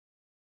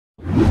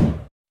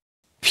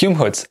Fume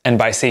hoods and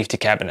biosafety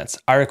cabinets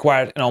are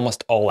required in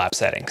almost all lab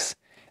settings.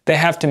 They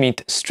have to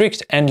meet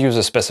strict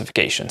end-user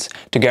specifications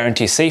to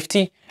guarantee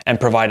safety and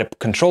provide a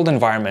controlled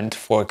environment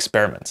for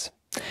experiments.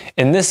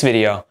 In this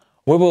video,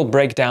 we will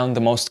break down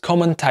the most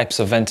common types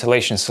of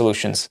ventilation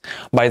solutions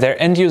by their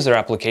end-user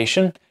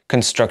application,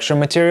 construction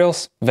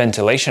materials,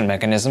 ventilation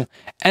mechanism,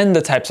 and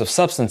the types of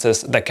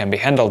substances that can be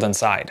handled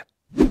inside.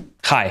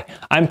 Hi,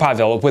 I'm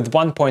Pavel with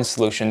OnePointe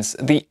Solutions,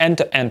 the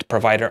end-to-end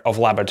provider of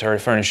laboratory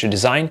furniture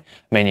design,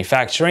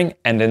 manufacturing,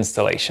 and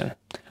installation.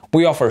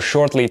 We offer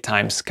short lead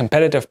times,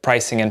 competitive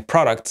pricing, and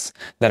products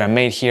that are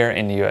made here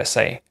in the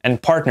USA,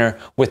 and partner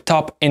with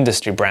top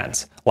industry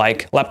brands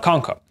like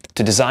Labconco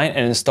to design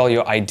and install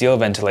your ideal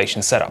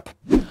ventilation setup.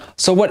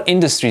 So what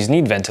industries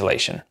need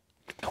ventilation?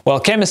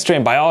 Well, chemistry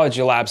and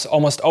biology labs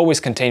almost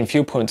always contain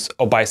fume hoods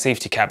or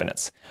biosafety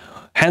cabinets.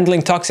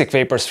 Handling toxic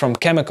vapors from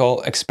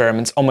chemical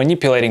experiments or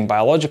manipulating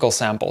biological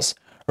samples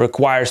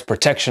requires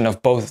protection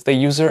of both the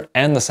user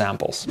and the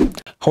samples.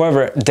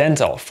 However,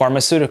 dental,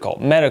 pharmaceutical,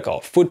 medical,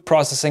 food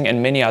processing,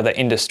 and many other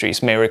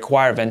industries may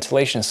require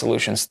ventilation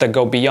solutions that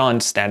go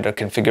beyond standard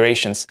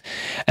configurations,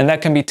 and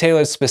that can be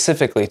tailored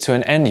specifically to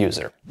an end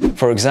user.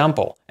 For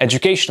example,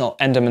 educational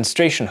and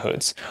demonstration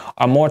hoods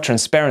are more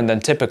transparent than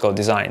typical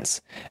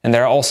designs, and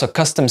there are also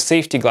custom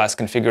safety glass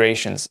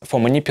configurations for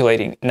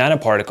manipulating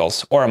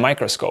nanoparticles or a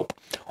microscope,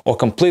 or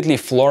completely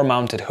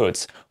floor-mounted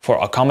hoods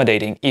for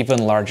accommodating even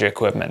larger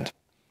equipment.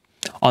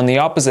 On the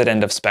opposite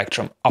end of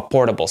spectrum are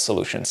portable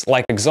solutions,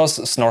 like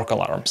exhaust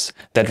snorkel arms,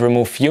 that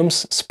remove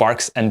fumes,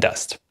 sparks, and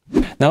dust.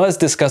 Now let's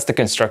discuss the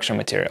construction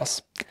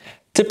materials.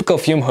 Typical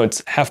fume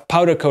hoods have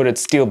powder-coated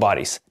steel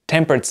bodies,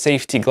 tempered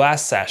safety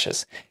glass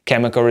sashes,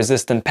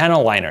 chemical-resistant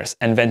panel liners,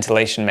 and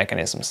ventilation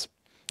mechanisms.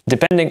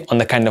 Depending on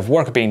the kind of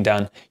work being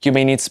done, you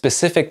may need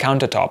specific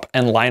countertop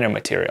and liner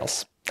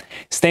materials.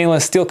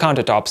 Stainless steel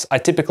countertops are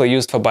typically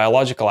used for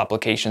biological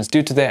applications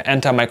due to their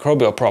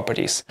anti-microbial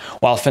properties,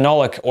 while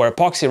phenolic or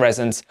epoxy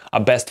resins are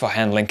best for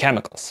handling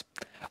chemicals.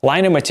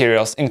 Liner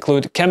materials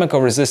include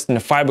chemical-resistant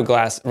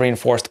fiberglass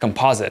reinforced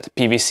composite,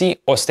 PVC,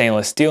 or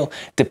stainless steel,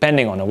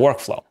 depending on the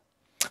workflow.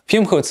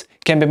 Fume hoods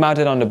can be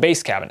mounted on the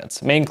base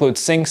cabinets, may include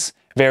sinks,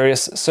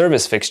 various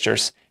service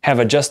fixtures, have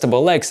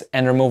adjustable legs,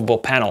 and removable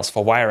panels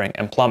for wiring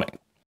and plumbing.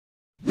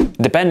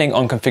 Depending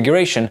on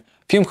configuration,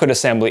 fume hood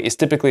assembly is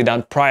typically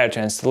done prior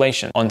to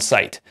installation on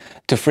site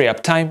to free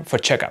up time for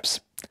checkups.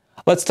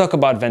 Let's talk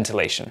about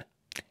ventilation.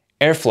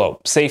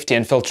 Airflow, safety,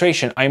 and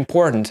filtration are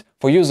important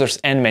for users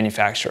and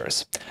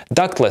manufacturers.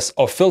 Ductless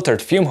or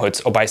filtered fume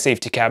hoods or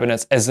biosafety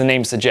cabinets, as the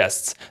name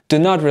suggests, do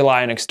not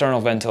rely on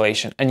external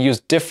ventilation and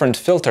use different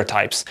filter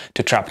types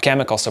to trap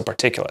chemicals or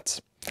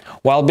particulates.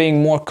 While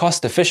being more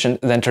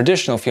cost-efficient than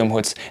traditional fume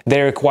hoods,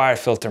 they require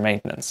filter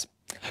maintenance.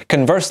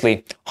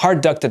 Conversely,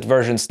 hard ducted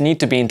versions need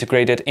to be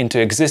integrated into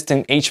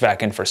existing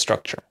HVAC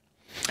infrastructure.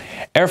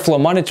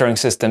 Airflow monitoring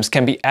systems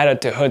can be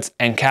added to hoods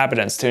and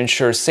cabinets to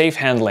ensure safe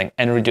handling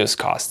and reduce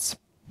costs.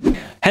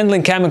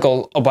 Handling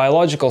chemical or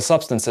biological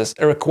substances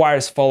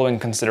requires following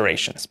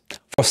considerations.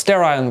 For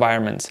sterile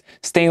environments,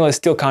 stainless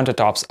steel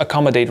countertops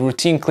accommodate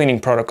routine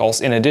cleaning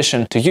protocols in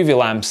addition to UV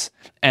lamps,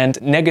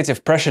 and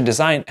negative pressure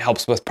design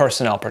helps with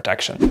personnel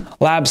protection.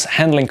 Labs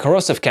handling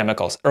corrosive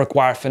chemicals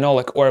require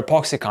phenolic or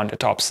epoxy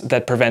countertops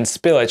that prevent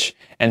spillage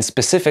and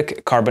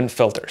specific carbon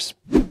filters.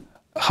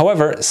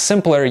 However,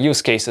 simpler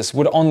use cases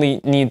would only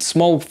need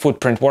small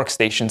footprint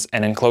workstations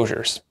and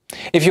enclosures.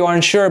 If you are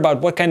unsure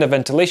about what kind of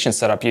ventilation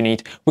setup you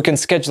need, we can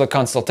schedule a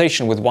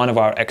consultation with one of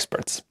our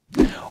experts.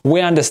 We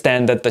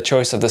understand that the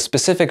choice of the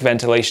specific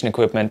ventilation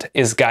equipment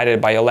is guided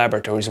by your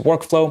laboratory's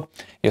workflow,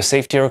 your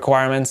safety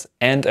requirements,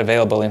 and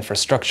available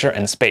infrastructure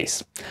and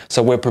space.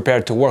 So we're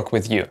prepared to work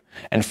with you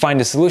and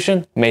find a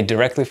solution made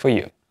directly for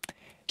you.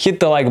 Hit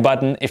the like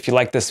button if you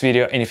liked this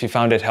video and if you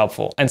found it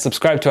helpful, and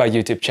subscribe to our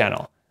YouTube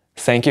channel.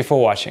 Thank you for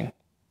watching.